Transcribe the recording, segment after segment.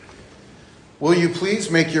Will you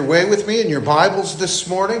please make your way with me in your Bibles this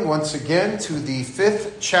morning once again to the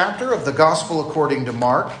 5th chapter of the Gospel according to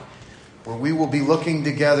Mark, where we will be looking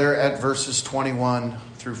together at verses 21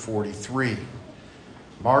 through 43.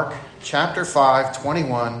 Mark chapter 5,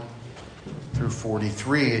 21 through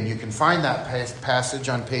 43. And you can find that passage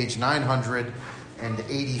on page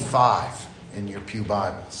 985 in your pew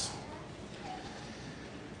Bibles.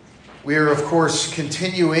 We are, of course,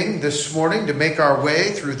 continuing this morning to make our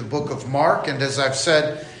way through the book of Mark. And as I've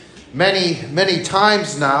said many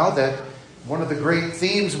times now, that one of the great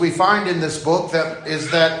themes we find in this book is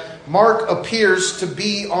that Mark appears to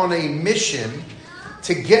be on a mission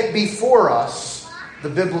to get before us the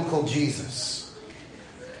biblical Jesus.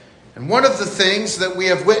 And one of the things that we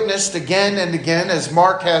have witnessed again and again as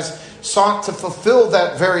Mark has sought to fulfill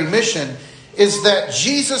that very mission is that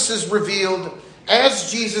Jesus is revealed.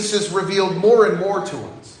 As Jesus is revealed more and more to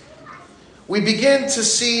us, we begin to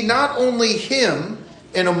see not only him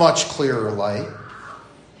in a much clearer light,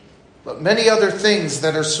 but many other things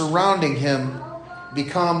that are surrounding him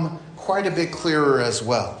become quite a bit clearer as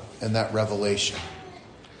well in that revelation.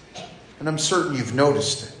 And I'm certain you've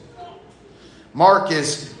noticed it. Mark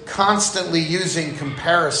is constantly using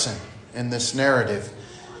comparison in this narrative,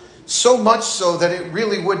 so much so that it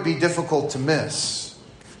really would be difficult to miss.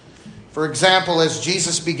 For example, as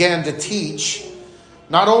Jesus began to teach,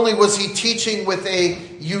 not only was he teaching with a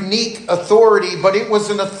unique authority, but it was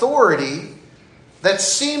an authority that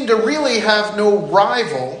seemed to really have no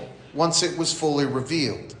rival once it was fully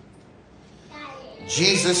revealed.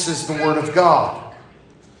 Jesus is the Word of God,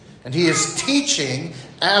 and he is teaching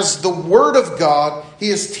as the Word of God. He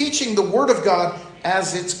is teaching the Word of God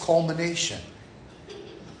as its culmination.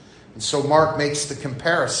 And so Mark makes the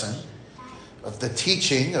comparison of the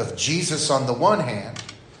teaching of Jesus on the one hand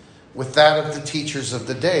with that of the teachers of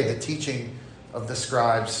the day, the teaching of the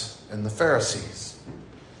scribes and the Pharisees.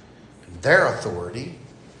 And their authority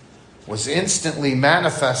was instantly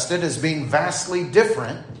manifested as being vastly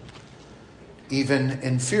different, even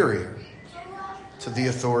inferior, to the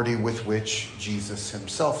authority with which Jesus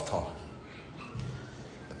himself taught.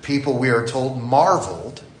 The people, we are told,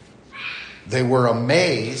 marveled. They were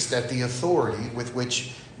amazed at the authority with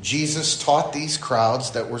which Jesus taught these crowds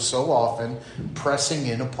that were so often pressing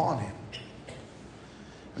in upon him.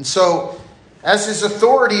 And so, as his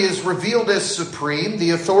authority is revealed as supreme, the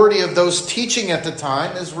authority of those teaching at the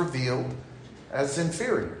time is revealed as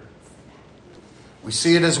inferior. We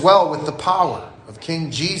see it as well with the power of King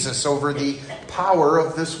Jesus over the power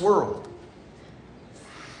of this world.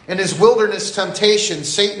 In his wilderness temptation,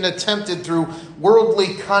 Satan attempted through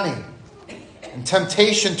worldly cunning and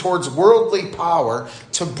temptation towards worldly power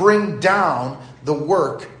to bring down the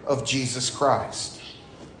work of Jesus Christ,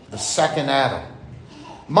 the second Adam.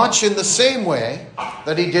 Much in the same way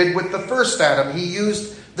that he did with the first Adam, he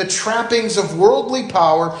used the trappings of worldly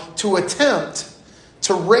power to attempt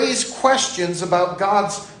to raise questions about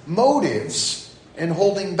God's motives in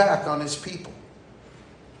holding back on his people.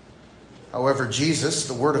 However, Jesus,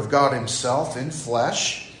 the Word of God himself in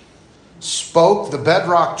flesh, spoke the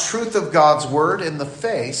bedrock truth of God's word in the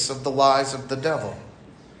face of the lies of the devil.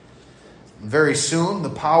 And very soon, the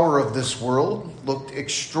power of this world looked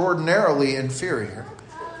extraordinarily inferior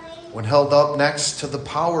when held up next to the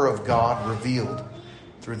power of God revealed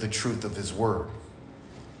through the truth of his word.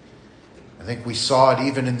 I think we saw it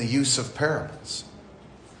even in the use of parables.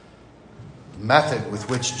 The method with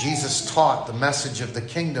which Jesus taught the message of the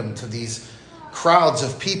kingdom to these crowds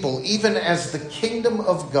of people, even as the kingdom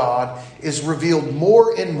of God is revealed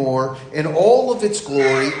more and more in all of its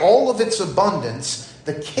glory, all of its abundance,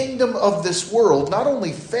 the kingdom of this world not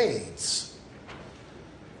only fades,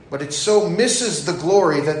 but it so misses the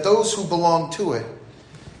glory that those who belong to it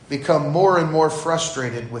become more and more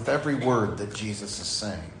frustrated with every word that Jesus is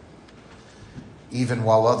saying, even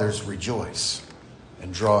while others rejoice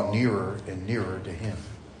and draw nearer and nearer to him.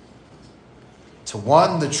 To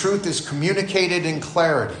one, the truth is communicated in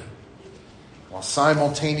clarity, while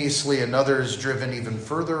simultaneously another is driven even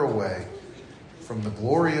further away from the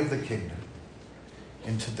glory of the kingdom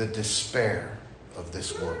into the despair of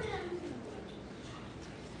this world.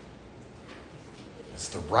 As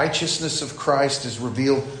the righteousness of Christ is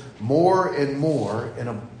revealed more and more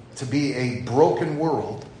to be a broken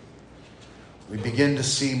world, we begin to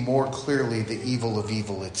see more clearly the evil of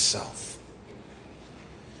evil itself.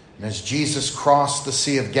 And as Jesus crossed the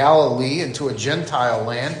Sea of Galilee into a Gentile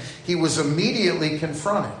land, he was immediately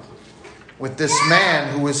confronted with this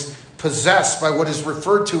man who was possessed by what is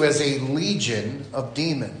referred to as a legion of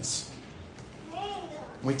demons.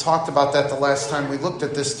 We talked about that the last time we looked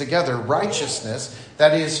at this together. Righteousness,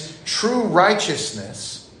 that is true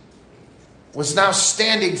righteousness, was now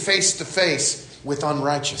standing face to face with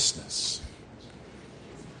unrighteousness.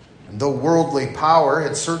 And though worldly power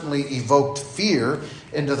had certainly evoked fear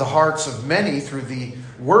into the hearts of many through the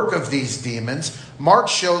work of these demons, Mark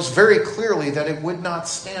shows very clearly that it would not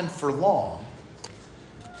stand for long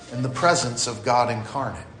in the presence of God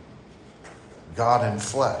incarnate, God in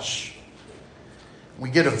flesh. We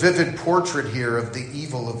get a vivid portrait here of the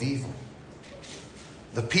evil of evil.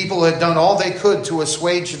 The people had done all they could to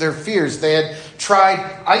assuage their fears. They had tried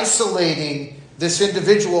isolating this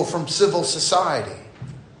individual from civil society,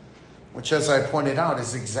 which, as I pointed out,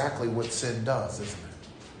 is exactly what sin does, isn't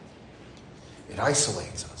it? It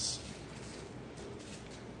isolates us.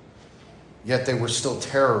 Yet they were still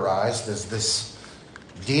terrorized as this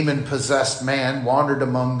demon-possessed man wandered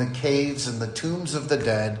among the caves and the tombs of the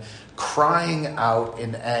dead, crying out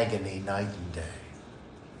in agony night and day.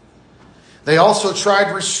 They also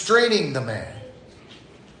tried restraining the man,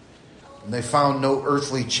 and they found no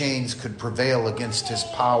earthly chains could prevail against his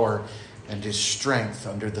power and his strength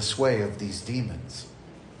under the sway of these demons.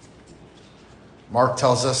 Mark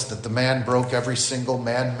tells us that the man broke every single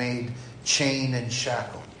man-made chain and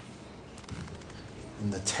shackle.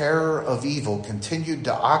 And the terror of evil continued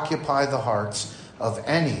to occupy the hearts of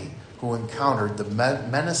any who encountered the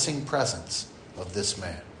menacing presence of this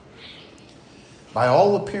man. By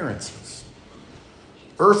all appearances,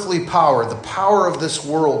 earthly power, the power of this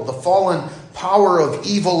world, the fallen power of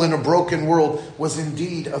evil in a broken world, was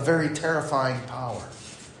indeed a very terrifying power.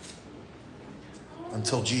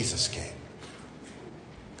 Until Jesus came.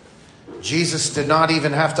 Jesus did not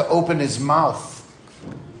even have to open his mouth.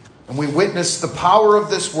 And we witnessed the power of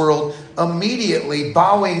this world immediately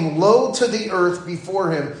bowing low to the earth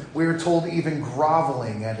before him. We are told even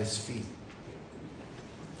groveling at his feet.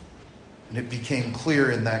 And it became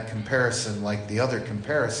clear in that comparison, like the other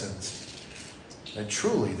comparisons, that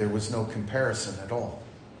truly there was no comparison at all.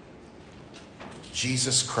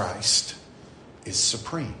 Jesus Christ is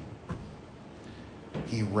supreme.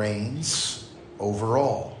 He reigns over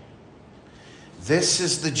all. This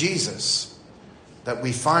is the Jesus that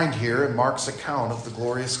we find here in Mark's account of the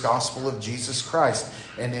glorious gospel of Jesus Christ.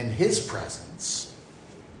 And in his presence,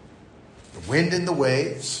 the wind and the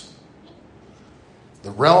waves,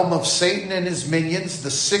 the realm of Satan and his minions,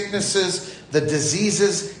 the sicknesses, the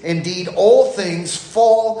diseases, indeed all things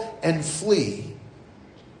fall and flee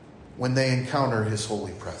when they encounter his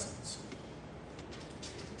holy presence.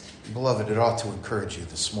 Beloved, it ought to encourage you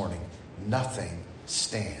this morning. Nothing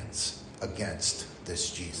stands against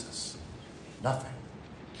this Jesus. Nothing.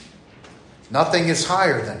 Nothing is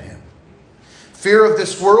higher than him. Fear of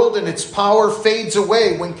this world and its power fades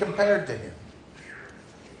away when compared to him.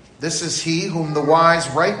 This is he whom the wise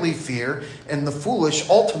rightly fear, and the foolish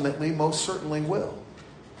ultimately most certainly will.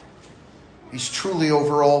 He's truly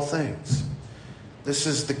over all things. This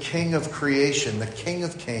is the King of creation, the King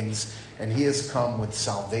of kings, and he has come with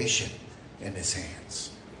salvation in his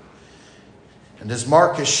hands. And as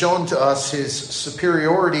Mark has shown to us his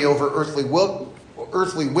superiority over earthly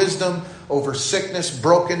wisdom, over sickness,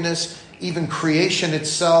 brokenness, even creation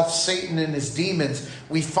itself, Satan and his demons,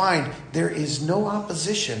 we find there is no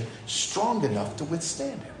opposition strong enough to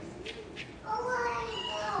withstand him.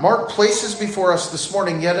 Mark places before us this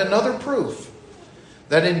morning yet another proof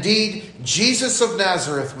that indeed Jesus of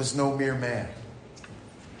Nazareth was no mere man.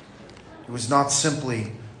 He was not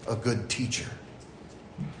simply a good teacher.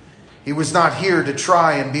 He was not here to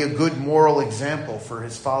try and be a good moral example for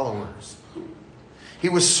his followers. He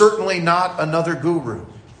was certainly not another guru.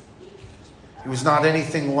 He was not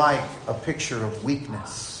anything like a picture of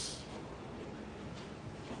weakness.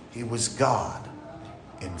 He was God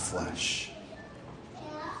in flesh.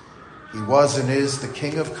 He was and is the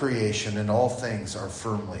King of creation, and all things are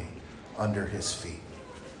firmly under his feet.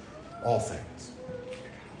 All things.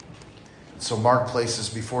 So Mark places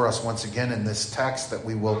before us once again in this text that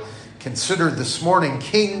we will consider this morning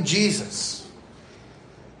King Jesus.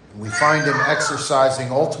 And we find him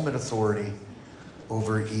exercising ultimate authority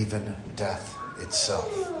over even death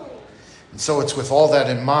itself. And so it's with all that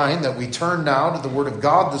in mind that we turn now to the Word of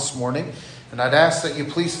God this morning. And I'd ask that you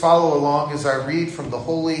please follow along as I read from the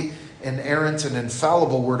holy, inerrant, and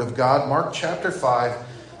infallible Word of God, Mark chapter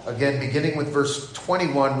 5, again beginning with verse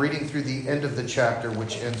 21, reading through the end of the chapter,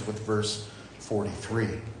 which ends with verse 43.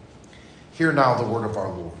 Hear now the word of our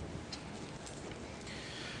Lord.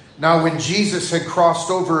 Now when Jesus had crossed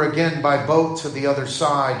over again by boat to the other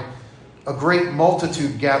side, a great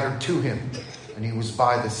multitude gathered to him, and he was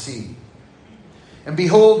by the sea. And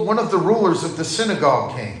behold, one of the rulers of the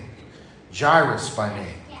synagogue came, Jairus by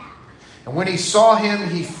name. And when he saw him,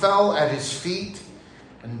 he fell at his feet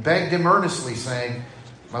and begged him earnestly, saying,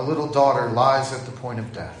 My little daughter lies at the point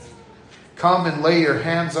of death. Come and lay your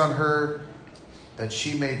hands on her, that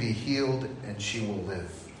she may be healed and she will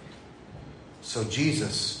live." So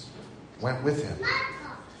Jesus went with him,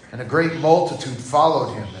 and a great multitude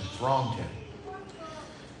followed him and thronged him.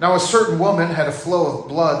 Now a certain woman had a flow of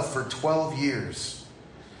blood for 12 years,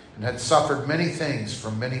 and had suffered many things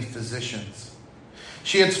from many physicians.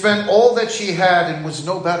 She had spent all that she had and was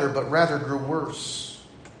no better, but rather grew worse.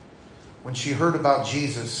 When she heard about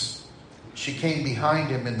Jesus, she came behind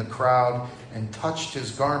him in the crowd and touched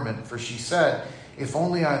his garment, for she said, "If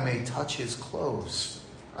only I may touch his clothes,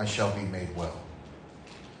 I shall be made well."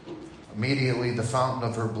 Immediately the fountain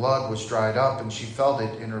of her blood was dried up, and she felt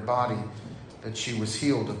it in her body that she was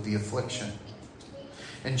healed of the affliction.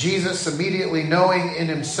 And Jesus, immediately knowing in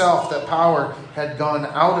himself that power had gone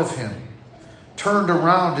out of him, turned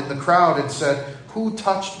around in the crowd and said, "Who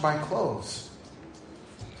touched my clothes?"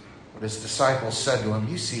 But his disciples said to him,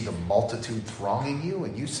 "You see the multitude thronging you,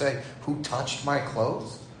 and you say, 'Who touched my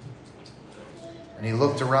clothes?'" And he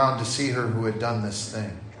looked around to see her who had done this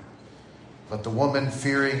thing. But the woman,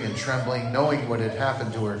 fearing and trembling, knowing what had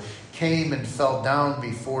happened to her, came and fell down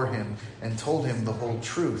before him and told him the whole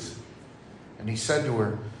truth. And he said to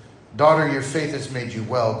her, "Daughter, your faith has made you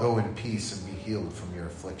well. Go in peace and be healed from your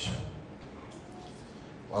affliction."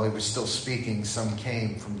 While he was still speaking, some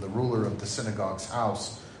came from the ruler of the synagogue's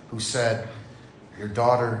house, who said, "Your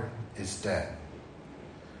daughter is dead.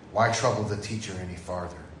 Why trouble the teacher any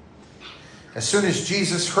farther?" As soon as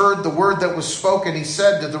Jesus heard the word that was spoken, he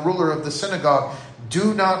said to the ruler of the synagogue,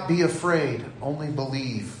 "Do not be afraid, only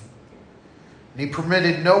believe." And he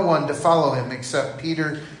permitted no one to follow him except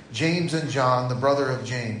Peter, James, and John, the brother of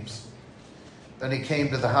James. Then he came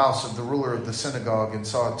to the house of the ruler of the synagogue and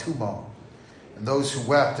saw a tumult, and those who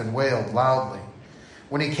wept and wailed loudly.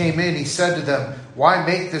 When he came in, he said to them, "Why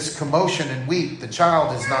make this commotion and weep? The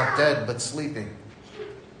child is not dead, but sleeping."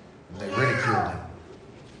 And they ridiculed him.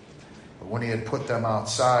 But when he had put them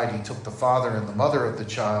outside, he took the father and the mother of the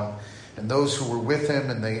child and those who were with him,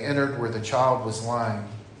 and they entered where the child was lying.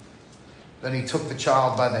 Then he took the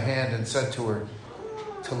child by the hand and said to her,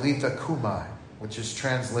 "Talitha cumi," which is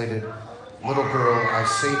translated, "Little girl, I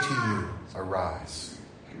say to you, arise."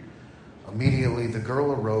 Immediately the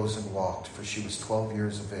girl arose and walked, for she was 12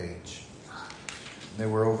 years of age. And they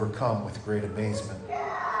were overcome with great amazement.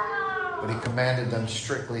 But he commanded them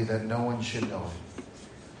strictly that no one should know it,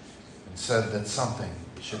 and said that something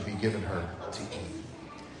should be given her to eat.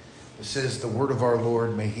 This is the word of our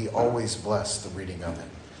Lord. May he always bless the reading of it.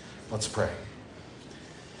 Let's pray.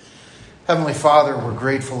 Heavenly Father, we're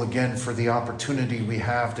grateful again for the opportunity we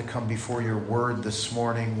have to come before your word this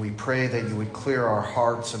morning. We pray that you would clear our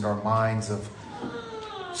hearts and our minds of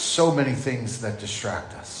so many things that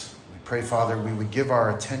distract us. We pray, Father, we would give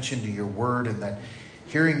our attention to your word, and that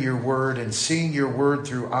hearing your word and seeing your word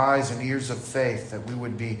through eyes and ears of faith, that we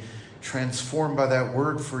would be transformed by that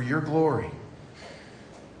word for your glory.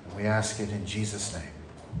 And we ask it in Jesus' name.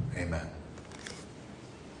 Amen.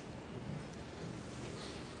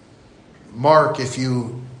 Mark, if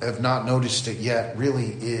you have not noticed it yet,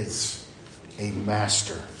 really is a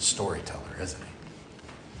master storyteller, isn't he?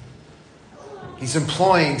 He's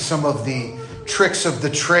employing some of the tricks of the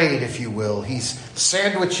trade, if you will. He's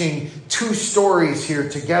sandwiching two stories here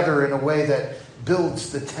together in a way that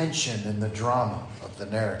builds the tension and the drama of the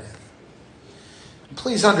narrative. And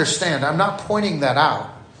please understand, I'm not pointing that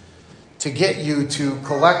out to get you to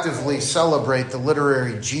collectively celebrate the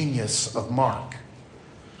literary genius of Mark.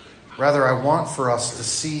 Rather, I want for us to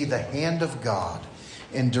see the hand of God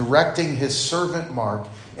in directing his servant Mark,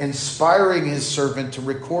 inspiring his servant to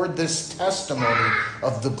record this testimony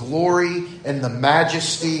of the glory and the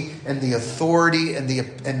majesty and the authority and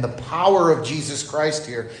the power of Jesus Christ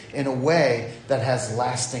here in a way that has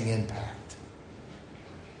lasting impact.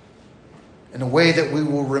 In a way that we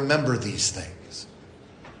will remember these things.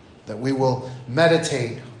 That we will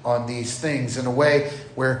meditate on these things in a way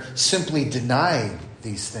where simply denying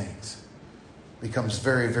these things becomes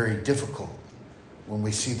very, very difficult when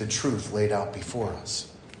we see the truth laid out before us.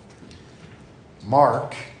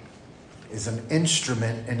 Mark is an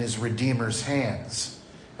instrument in his Redeemer's hands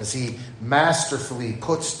as he masterfully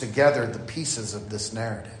puts together the pieces of this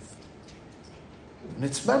narrative. And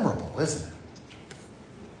it's memorable, isn't it?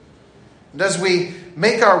 And as we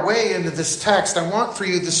make our way into this text, I want for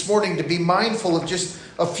you this morning to be mindful of just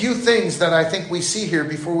a few things that I think we see here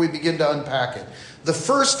before we begin to unpack it. The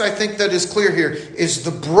first, I think, that is clear here is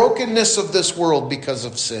the brokenness of this world because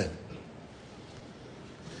of sin.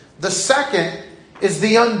 The second is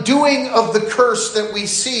the undoing of the curse that we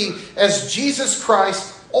see as Jesus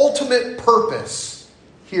Christ's ultimate purpose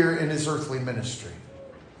here in his earthly ministry.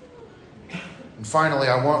 And finally,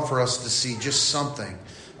 I want for us to see just something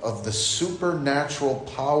of the supernatural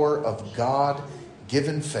power of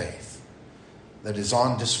God-given faith that is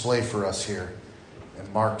on display for us here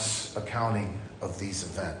in Mark's accounting of these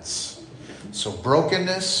events. So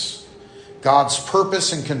brokenness, God's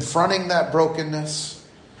purpose in confronting that brokenness,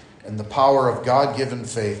 and the power of God-given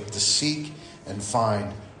faith to seek and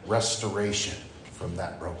find restoration from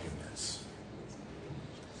that brokenness.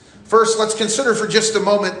 First, let's consider for just a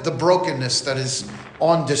moment the brokenness that is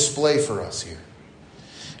on display for us here.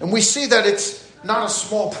 And we see that it's not a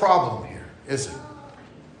small problem here, is it?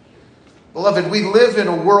 Beloved, we live in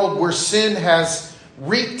a world where sin has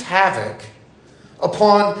wreaked havoc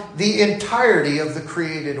upon the entirety of the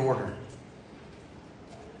created order.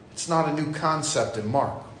 It's not a new concept in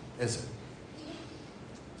Mark, is it?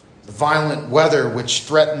 The violent weather which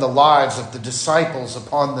threatened the lives of the disciples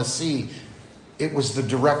upon the sea, it was the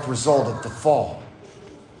direct result of the fall.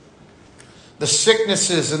 The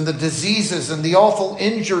sicknesses and the diseases and the awful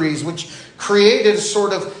injuries which created a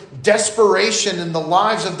sort of desperation in the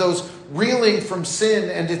lives of those reeling from sin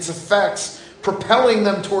and its effects, propelling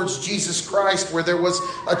them towards Jesus Christ where there was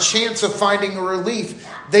a chance of finding a relief.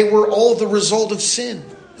 They were all the result of sin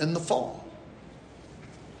and the fall.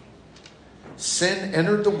 Sin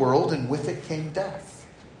entered the world, and with it came death.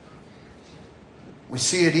 We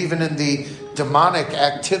see it even in the demonic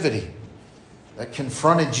activity that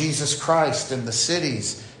confronted Jesus Christ in the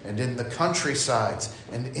cities and in the countrysides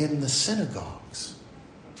and in the synagogues.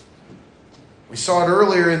 We saw it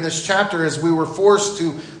earlier in this chapter as we were forced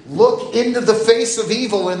to look into the face of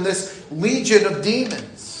evil in this legion of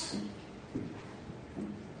demons.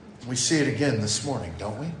 We see it again this morning,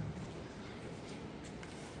 don't we?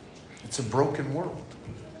 It's a broken world.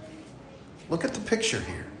 Look at the picture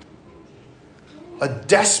here. A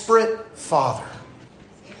desperate father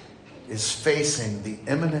is facing the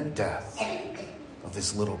imminent death of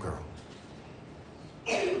his little girl.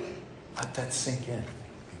 Let that sink in,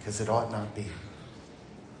 because it ought not be.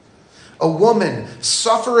 A woman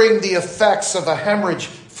suffering the effects of a hemorrhage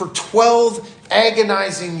for 12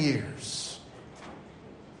 agonizing years.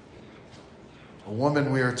 A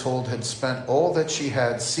woman, we are told, had spent all that she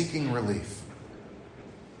had seeking relief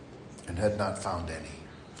and had not found any.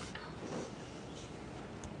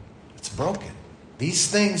 It's broken. These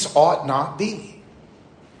things ought not be.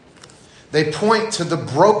 They point to the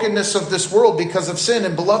brokenness of this world because of sin.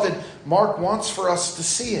 And beloved, Mark wants for us to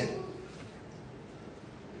see it.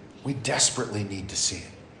 We desperately need to see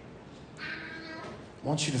it. I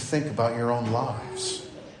want you to think about your own lives.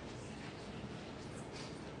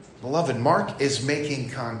 Beloved, Mark is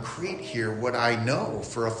making concrete here what I know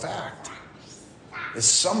for a fact is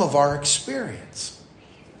some of our experience.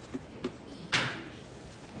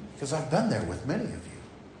 Because I've been there with many of you.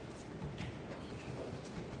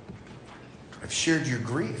 I've shared your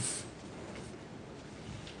grief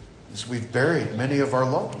as we've buried many of our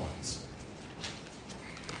loved ones.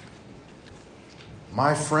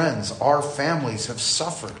 My friends, our families have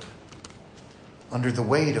suffered under the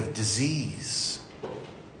weight of disease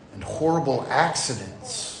and horrible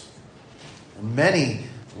accidents and many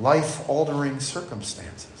life-altering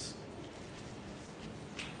circumstances.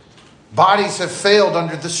 Bodies have failed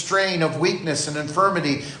under the strain of weakness and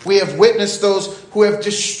infirmity. We have witnessed those who have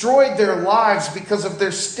destroyed their lives because of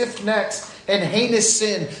their stiff necks and heinous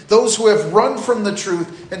sin. Those who have run from the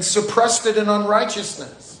truth and suppressed it in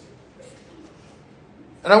unrighteousness.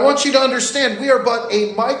 And I want you to understand, we are but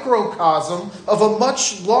a microcosm of a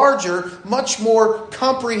much larger, much more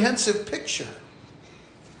comprehensive picture.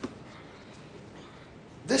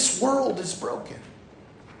 This world is broken.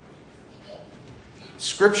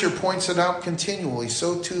 Scripture points it out continually.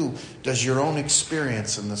 So too does your own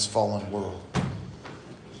experience in this fallen world,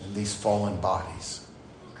 in these fallen bodies.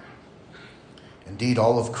 Indeed,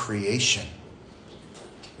 all of creation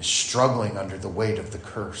is struggling under the weight of the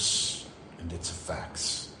curse and its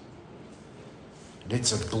effects. And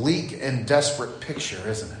it's a bleak and desperate picture,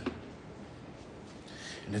 isn't it?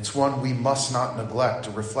 And it's one we must not neglect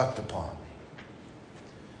to reflect upon.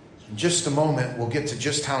 In just a moment, we'll get to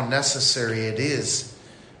just how necessary it is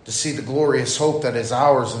to see the glorious hope that is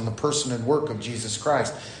ours in the person and work of Jesus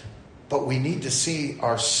Christ. But we need to see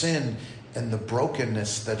our sin and the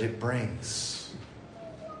brokenness that it brings.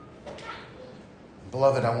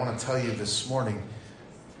 Beloved, I want to tell you this morning,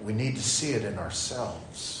 we need to see it in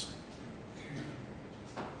ourselves.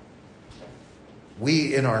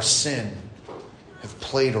 We, in our sin, have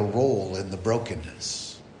played a role in the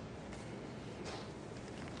brokenness.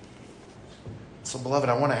 So, beloved,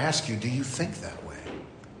 I want to ask you, do you think that way?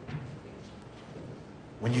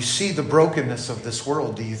 When you see the brokenness of this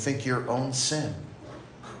world, do you think your own sin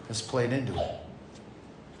has played into it?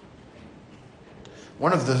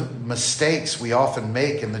 One of the mistakes we often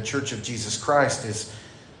make in the Church of Jesus Christ is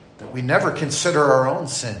that we never consider our own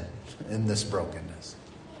sin in this brokenness.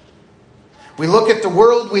 We look at the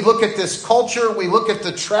world, we look at this culture, we look at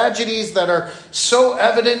the tragedies that are so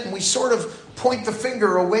evident, and we sort of point the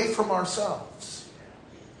finger away from ourselves.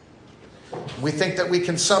 We think that we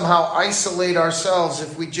can somehow isolate ourselves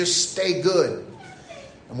if we just stay good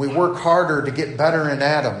and we work harder to get better in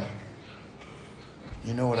Adam.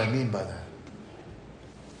 You know what I mean by that.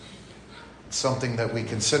 Something that we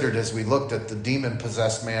considered as we looked at the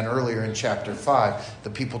demon-possessed man earlier in chapter 5. The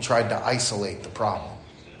people tried to isolate the problem,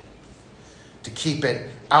 to keep it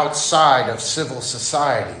outside of civil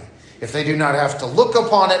society. If they do not have to look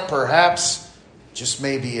upon it, perhaps, just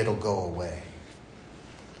maybe it'll go away.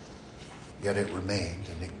 Yet it remained,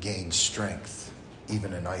 and it gained strength.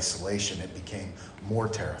 Even in isolation, it became more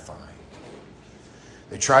terrifying.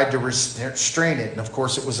 They tried to restrain it, and of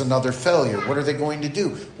course it was another failure. What are they going to do?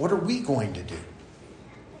 What are we going to do?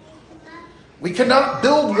 We cannot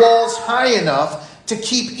build walls high enough to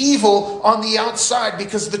keep evil on the outside,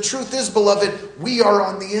 because the truth is, beloved, we are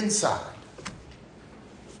on the inside.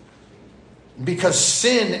 Because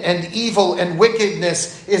sin and evil and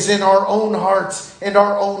wickedness is in our own hearts and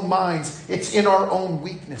our own minds. It's in our own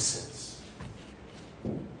weaknesses.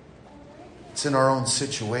 It's in our own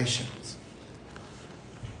situations.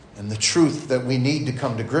 And the truth that we need to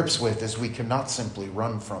come to grips with is we cannot simply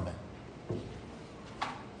run from it.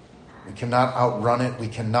 We cannot outrun it. We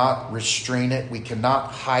cannot restrain it. We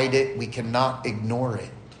cannot hide it. We cannot ignore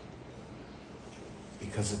it.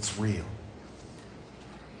 Because it's real.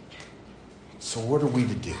 So what are we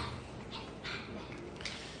to do?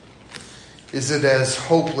 Is it as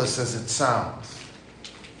hopeless as it sounds?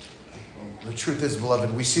 The truth is,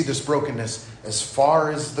 beloved, we see this brokenness as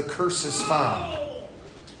far as the curse is found.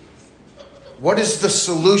 What is the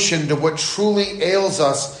solution to what truly ails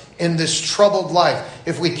us in this troubled life?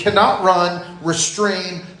 If we cannot run,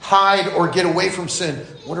 restrain, hide, or get away from sin,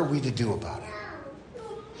 what are we to do about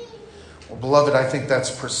it? Well, beloved, I think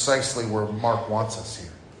that's precisely where Mark wants us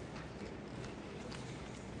here.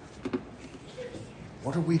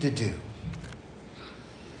 What are we to do?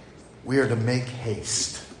 We are to make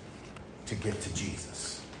haste to get to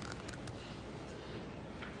Jesus.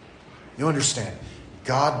 You understand?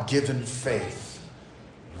 God-given faith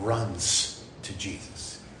runs to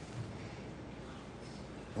Jesus.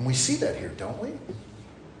 And we see that here, don't we?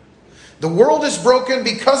 The world is broken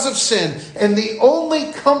because of sin, and the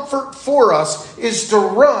only comfort for us is to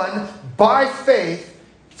run by faith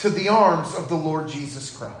to the arms of the Lord Jesus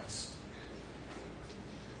Christ.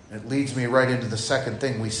 It leads me right into the second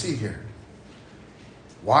thing we see here.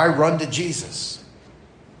 Why run to Jesus?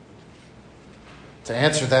 To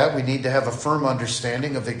answer that, we need to have a firm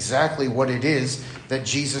understanding of exactly what it is that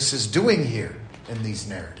Jesus is doing here in these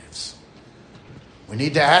narratives. We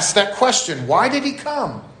need to ask that question. Why did he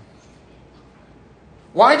come?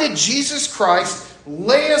 Why did Jesus Christ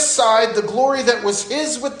lay aside the glory that was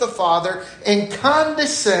his with the Father and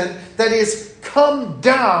condescend, that is, come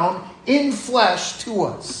down in flesh to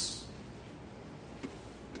us?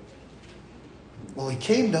 Well, he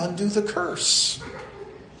came to undo the curse.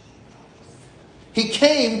 He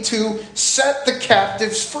came to set the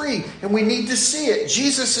captives free, and we need to see it.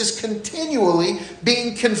 Jesus is continually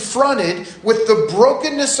being confronted with the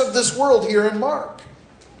brokenness of this world here in Mark.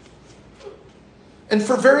 And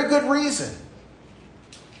for very good reason.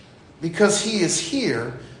 Because he is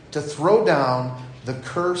here to throw down the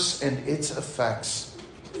curse and its effects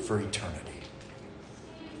for eternity.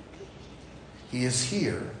 He is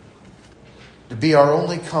here to be our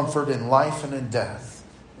only comfort in life and in death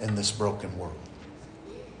in this broken world.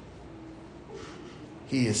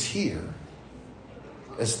 He is here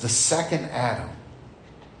as the second Adam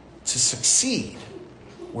to succeed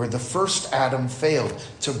where the first Adam failed,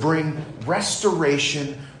 to bring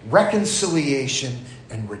restoration, reconciliation,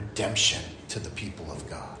 and redemption to the people of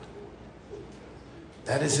God.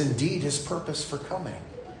 That is indeed his purpose for coming.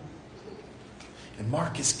 And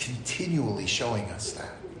Mark is continually showing us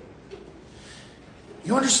that.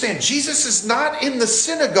 You understand, Jesus is not in the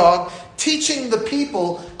synagogue teaching the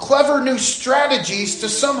people clever new strategies to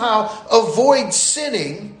somehow avoid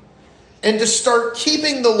sinning and to start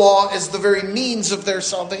keeping the law as the very means of their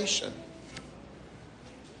salvation.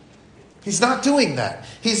 He's not doing that.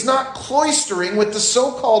 He's not cloistering with the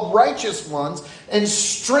so-called righteous ones and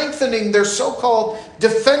strengthening their so-called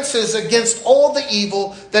defenses against all the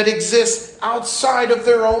evil that exists outside of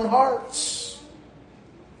their own hearts.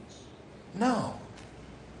 No.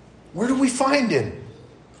 Where do we find him?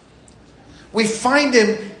 We find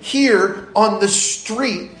him here on the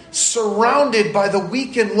street surrounded by the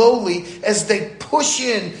weak and lowly as they push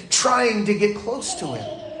in, trying to get close to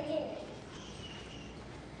him.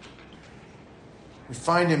 We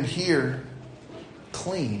find him here,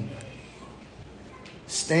 clean,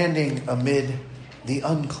 standing amid the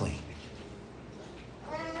unclean.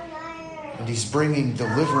 And he's bringing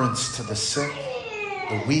deliverance to the sick,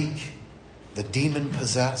 the weak, the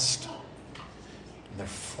demon-possessed. And they're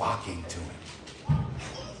flocking to him.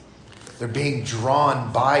 They're being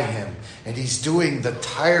drawn by him. And he's doing the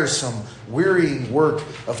tiresome, wearying work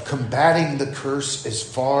of combating the curse as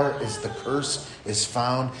far as the curse is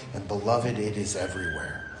found. And beloved, it is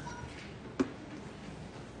everywhere.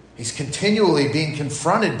 He's continually being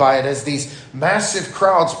confronted by it as these massive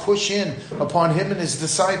crowds push in upon him and his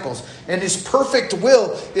disciples. And his perfect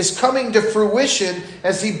will is coming to fruition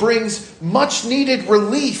as he brings much needed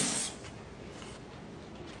relief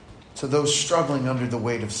to those struggling under the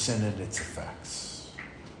weight of sin and its effects.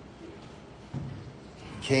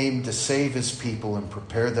 He came to save his people and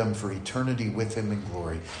prepare them for eternity with him in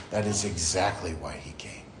glory. That is exactly why he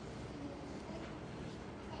came.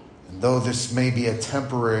 And though this may be a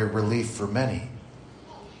temporary relief for many,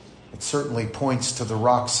 it certainly points to the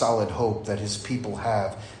rock-solid hope that his people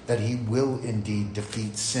have that he will indeed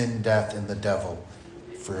defeat sin, death, and the devil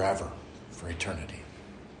forever, for eternity.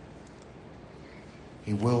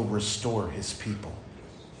 He will restore his people.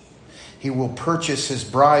 He will purchase his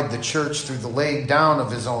bride, the church, through the laying down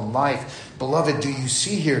of his own life. Beloved, do you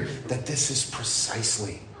see here that this is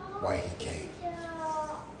precisely why he came?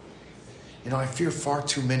 You know, I fear far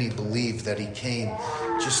too many believe that he came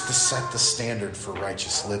just to set the standard for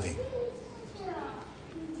righteous living.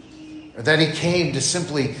 Or that he came to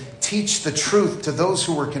simply teach the truth to those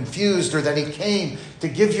who were confused, or that he came to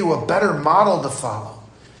give you a better model to follow.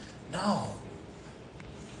 No.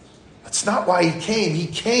 That's not why he came. He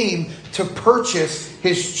came to purchase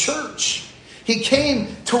his church. He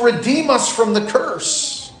came to redeem us from the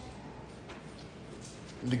curse.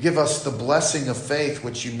 And to give us the blessing of faith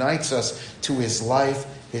which unites us to his life,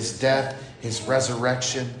 his death, his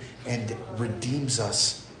resurrection, and redeems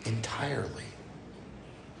us entirely.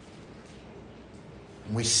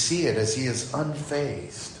 And we see it as he is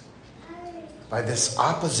unfazed by this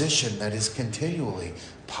opposition that is continually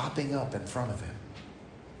popping up in front of him.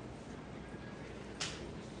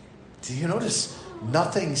 Do you notice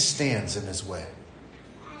nothing stands in his way?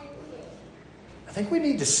 I think we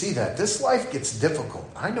need to see that. This life gets difficult.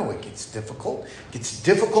 I know it gets difficult. It gets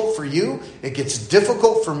difficult for you. It gets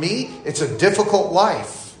difficult for me. It's a difficult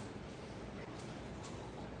life.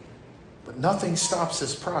 But nothing stops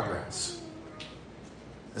his progress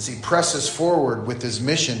as he presses forward with his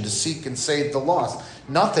mission to seek and save the lost.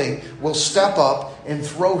 Nothing will step up and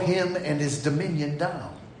throw him and his dominion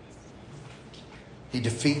down. He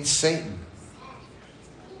defeats Satan.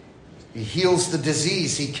 He heals the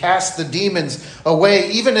disease. He casts the demons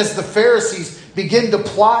away. Even as the Pharisees begin to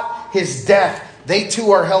plot his death, they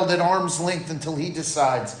too are held at arm's length until he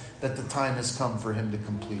decides that the time has come for him to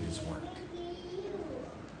complete his work.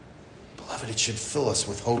 Beloved, it should fill us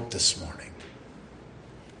with hope this morning.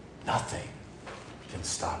 Nothing can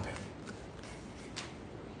stop him.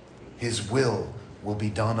 His will be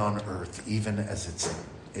done on earth even as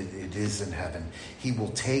it is in heaven. He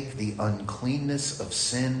will take the uncleanness of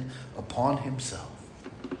sin upon himself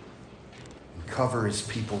and cover his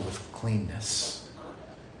people with cleanness,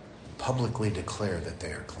 and publicly declare that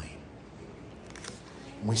they are clean.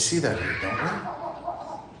 And we see that here, don't we?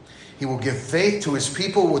 He will give faith to his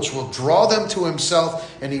people, which will draw them to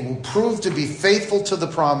himself, and he will prove to be faithful to the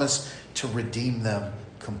promise to redeem them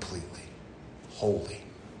completely, wholly.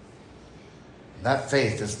 That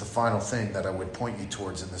faith is the final thing that I would point you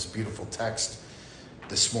towards in this beautiful text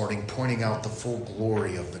this morning, pointing out the full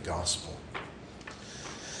glory of the gospel.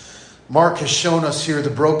 Mark has shown us here the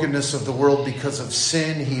brokenness of the world because of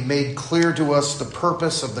sin. He made clear to us the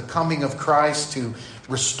purpose of the coming of Christ to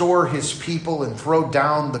restore his people and throw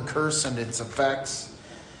down the curse and its effects.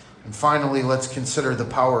 And finally, let's consider the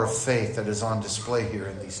power of faith that is on display here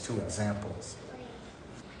in these two examples.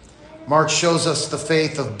 Mark shows us the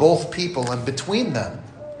faith of both people, and between them,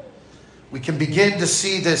 we can begin to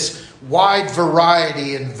see this wide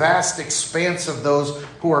variety and vast expanse of those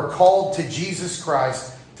who are called to Jesus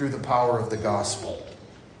Christ through the power of the gospel.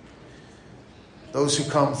 Those who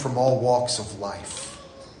come from all walks of life.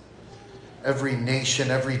 Every nation,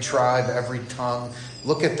 every tribe, every tongue.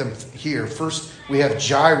 Look at them here. First, we have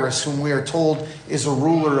Jairus, whom we are told is a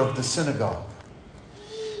ruler of the synagogue.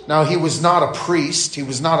 Now, he was not a priest. He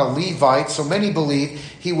was not a Levite. So many believe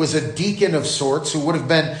he was a deacon of sorts who would have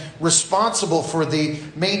been responsible for the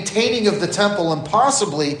maintaining of the temple and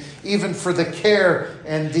possibly even for the care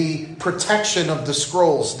and the protection of the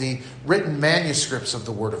scrolls, the written manuscripts of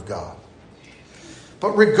the Word of God.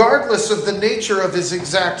 But regardless of the nature of his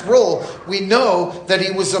exact role, we know that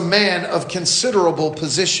he was a man of considerable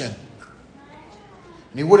position.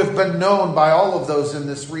 And he would have been known by all of those in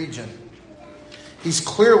this region. He's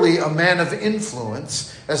clearly a man of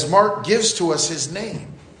influence, as Mark gives to us his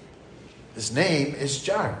name. His name is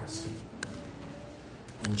Jairus.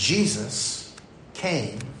 And Jesus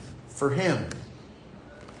came for him.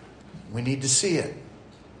 We need to see it.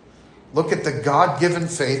 Look at the God-given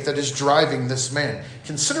faith that is driving this man.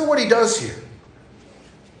 Consider what he does here.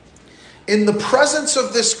 In the presence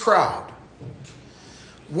of this crowd,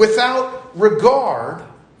 without regard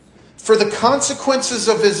for the consequences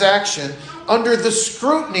of his action, under the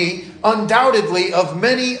scrutiny, undoubtedly, of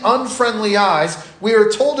many unfriendly eyes, we are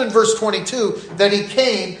told in verse 22 that he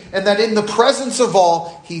came and that in the presence of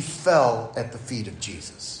all, he fell at the feet of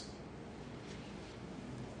Jesus.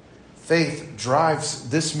 Faith drives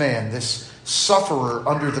this man, this sufferer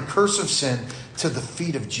under the curse of sin, to the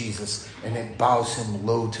feet of Jesus, and it bows him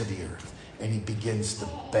low to the earth, and he begins to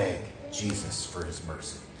beg Jesus for his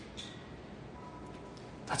mercy.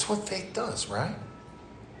 That's what faith does, right?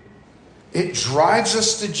 It drives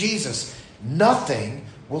us to Jesus. Nothing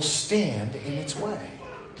will stand in its way.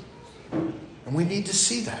 And we need to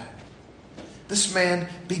see that. This man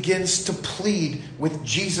begins to plead with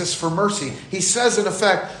Jesus for mercy. He says, in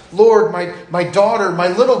effect, Lord, my daughter, my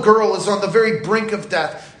little girl is on the very brink of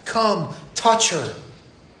death. Come, touch her,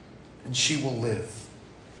 and she will live.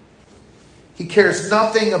 He cares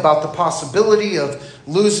nothing about the possibility of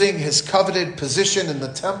losing his coveted position in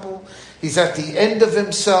the temple. He's at the end of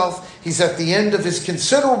himself. He's at the end of his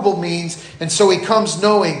considerable means. And so he comes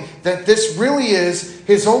knowing that this really is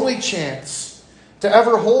his only chance to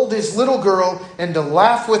ever hold his little girl and to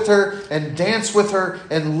laugh with her and dance with her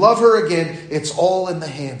and love her again. It's all in the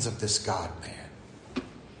hands of this God-man,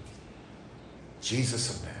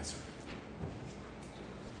 Jesus of Nazareth.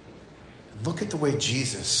 And look at the way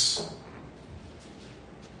Jesus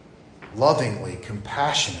lovingly,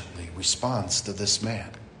 compassionately responds to this man.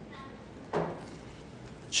 It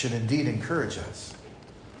should indeed encourage us.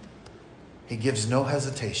 He gives no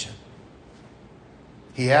hesitation.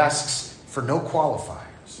 He asks for no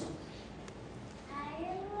qualifiers.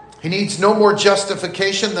 He needs no more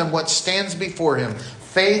justification than what stands before him.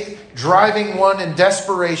 Faith driving one in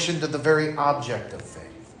desperation to the very object of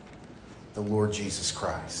faith, the Lord Jesus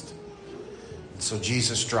Christ. And so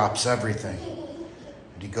Jesus drops everything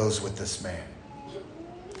and he goes with this man.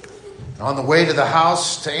 And on the way to the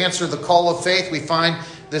house to answer the call of faith, we find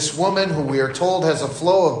this woman who we are told has a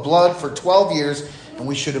flow of blood for 12 years. And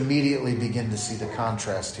we should immediately begin to see the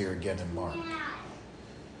contrast here again in Mark.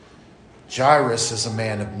 Jairus is a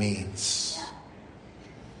man of means.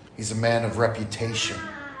 He's a man of reputation.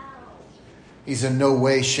 He's in no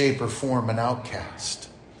way, shape, or form an outcast.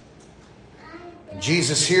 And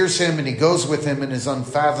Jesus hears him and he goes with him in his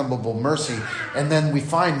unfathomable mercy. And then we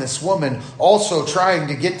find this woman also trying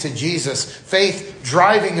to get to Jesus. Faith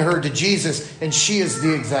driving her to Jesus. And she is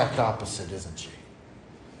the exact opposite, isn't she?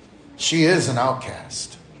 She is an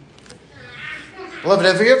outcast. Beloved,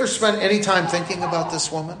 have you ever spent any time thinking about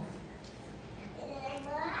this woman?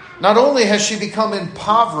 Not only has she become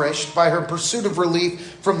impoverished by her pursuit of relief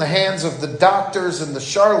from the hands of the doctors and the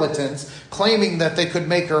charlatans, claiming that they could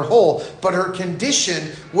make her whole, but her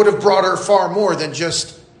condition would have brought her far more than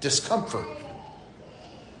just discomfort.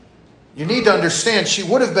 You need to understand, she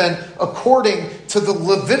would have been, according to the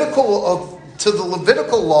Levitical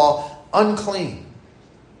law, unclean.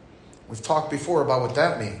 We've talked before about what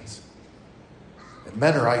that means. It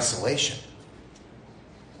meant her isolation.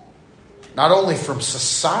 Not only from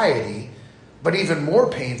society, but even more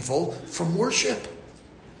painful, from worship.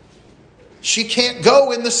 She can't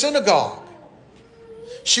go in the synagogue.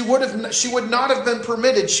 She would not have been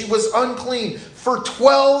permitted. She was unclean. For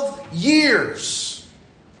 12 years,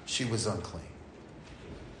 she was unclean.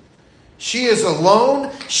 She is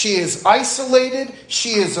alone, she is isolated,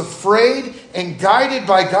 she is afraid, and guided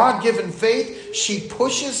by God-given faith, she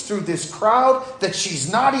pushes through this crowd that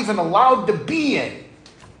she's not even allowed to be in.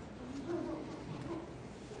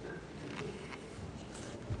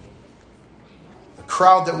 The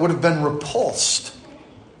crowd that would have been repulsed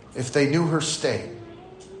if they knew her state.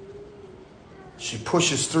 She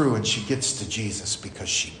pushes through and she gets to Jesus because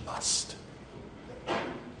she must.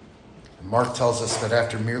 Mark tells us that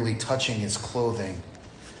after merely touching his clothing,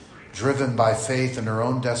 Driven by faith and her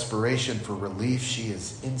own desperation for relief, she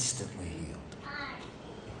is instantly healed.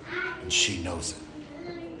 And she knows it.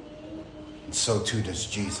 And so too does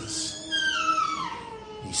Jesus.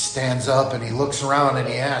 He stands up and he looks around and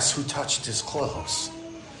he asks, who touched his clothes?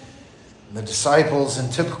 And the disciples, in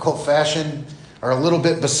typical fashion, are a little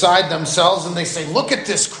bit beside themselves and they say, look at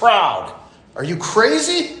this crowd. Are you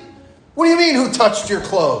crazy? What do you mean, who touched your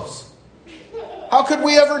clothes? How could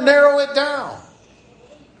we ever narrow it down?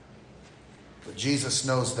 But Jesus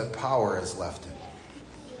knows that power has left him.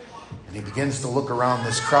 And he begins to look around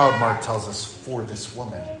this crowd, Mark tells us, for this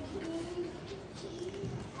woman.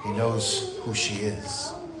 He knows who she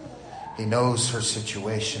is. He knows her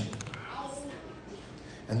situation.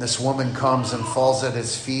 And this woman comes and falls at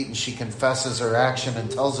his feet, and she confesses her action and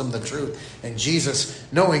tells him the truth. And Jesus,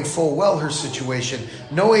 knowing full well her situation,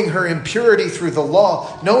 knowing her impurity through the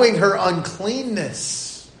law, knowing her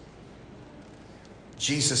uncleanness,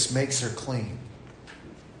 Jesus makes her clean.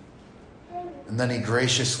 And then he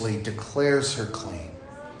graciously declares her clean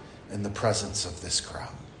in the presence of this crowd.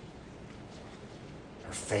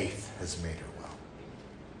 Her faith has made her well.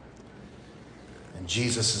 And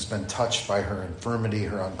Jesus has been touched by her infirmity,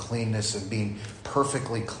 her uncleanness, and being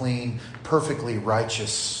perfectly clean, perfectly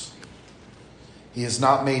righteous. He is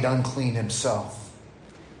not made unclean himself,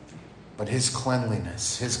 but his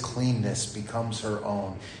cleanliness, his cleanness becomes her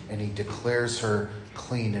own, and he declares her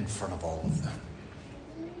clean in front of all of them.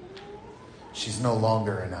 She's no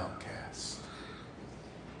longer an outcast.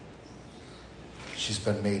 She's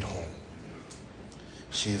been made whole.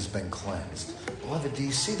 She has been cleansed. Beloved, do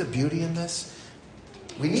you see the beauty in this?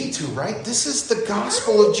 We need to, right? This is the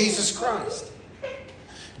gospel of Jesus Christ.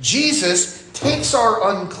 Jesus takes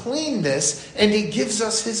our uncleanness and he gives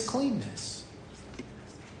us his cleanness.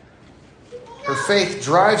 Her faith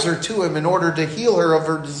drives her to him in order to heal her of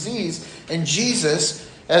her disease. And Jesus,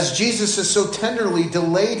 as Jesus has so tenderly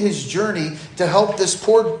delayed his journey to help this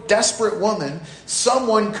poor, desperate woman,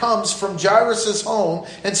 someone comes from Jairus' home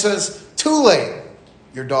and says, too late,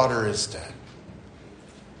 your daughter is dead.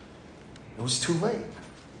 It was too late.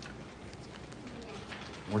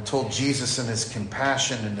 We're told Jesus, in his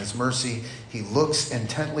compassion and his mercy, he looks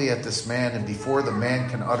intently at this man, and before the man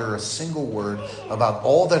can utter a single word about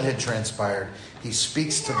all that had transpired, he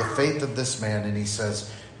speaks to the faith of this man and he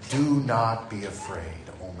says, do not be afraid,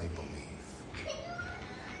 only believe.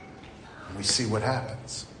 And we see what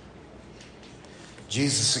happens.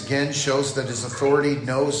 Jesus again shows that his authority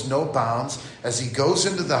knows no bounds. As he goes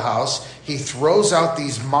into the house, he throws out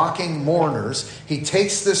these mocking mourners. He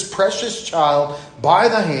takes this precious child by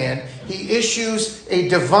the hand. He issues a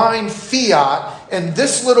divine fiat, and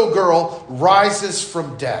this little girl rises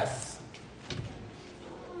from death.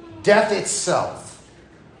 Death itself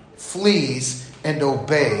flees and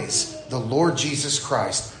obeys the Lord Jesus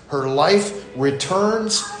Christ. Her life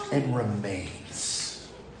returns and remains.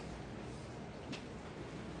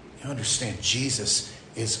 You understand, Jesus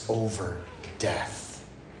is over death.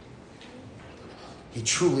 He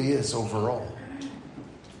truly is over all.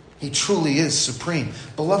 He truly is supreme.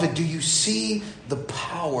 Beloved, do you see the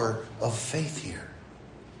power of faith here?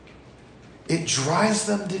 It drives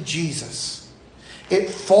them to Jesus.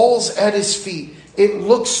 It falls at his feet. It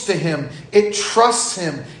looks to him. It trusts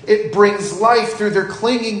him. It brings life through their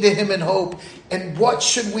clinging to him in hope. And what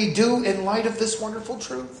should we do in light of this wonderful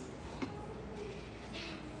truth?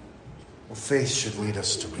 Well, faith should lead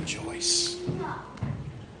us to rejoice. Right?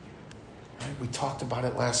 We talked about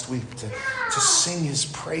it last week, to sing his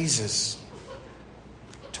praises,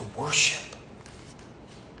 to worship.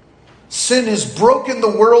 Sin has broken the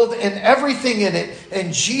world and everything in it,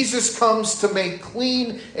 and Jesus comes to make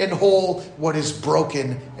clean and whole what is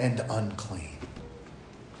broken and unclean.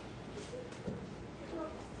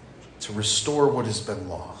 To restore what has been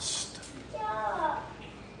lost.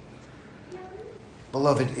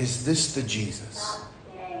 Beloved, is this the Jesus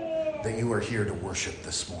that you are here to worship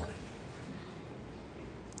this morning?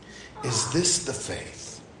 Is this the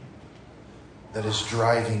faith that is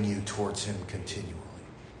driving you towards him continually?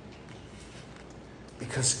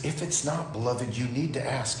 Because if it's not, beloved, you need to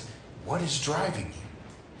ask, what is driving you?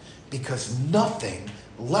 Because nothing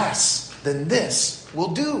less than this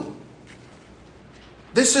will do.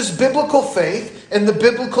 This is biblical faith and the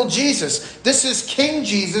biblical Jesus. This is King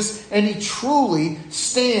Jesus, and he truly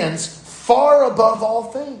stands far above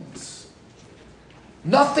all things.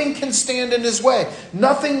 Nothing can stand in his way.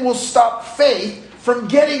 Nothing will stop faith from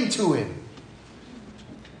getting to him.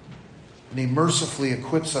 And he mercifully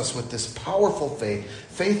equips us with this powerful faith.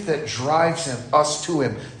 Faith that drives us to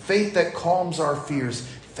him. Faith that calms our fears.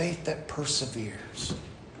 Faith that perseveres.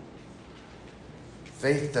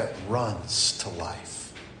 Faith that runs to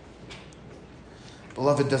life.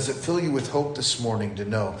 Beloved, does it fill you with hope this morning to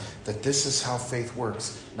know that this is how faith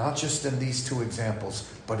works? Not just in these two examples,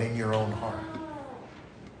 but in your own heart.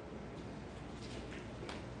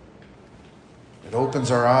 It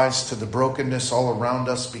opens our eyes to the brokenness all around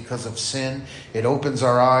us because of sin. It opens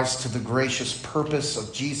our eyes to the gracious purpose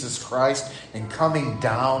of Jesus Christ in coming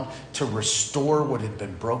down to restore what had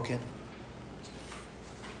been broken.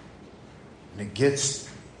 And it gets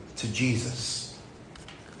to Jesus.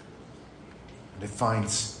 And it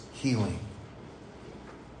finds healing.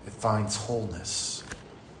 It finds wholeness.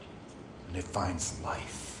 And it finds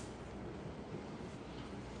life.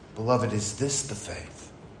 Beloved, is this the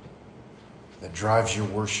faith that drives your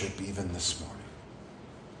worship even this morning?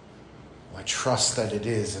 Well, I trust that it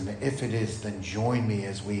is, and if it is, then join me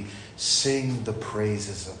as we sing the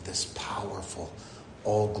praises of this powerful,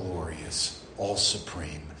 all-glorious,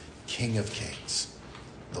 all-supreme King of Kings,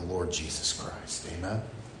 the Lord Jesus Christ. Amen.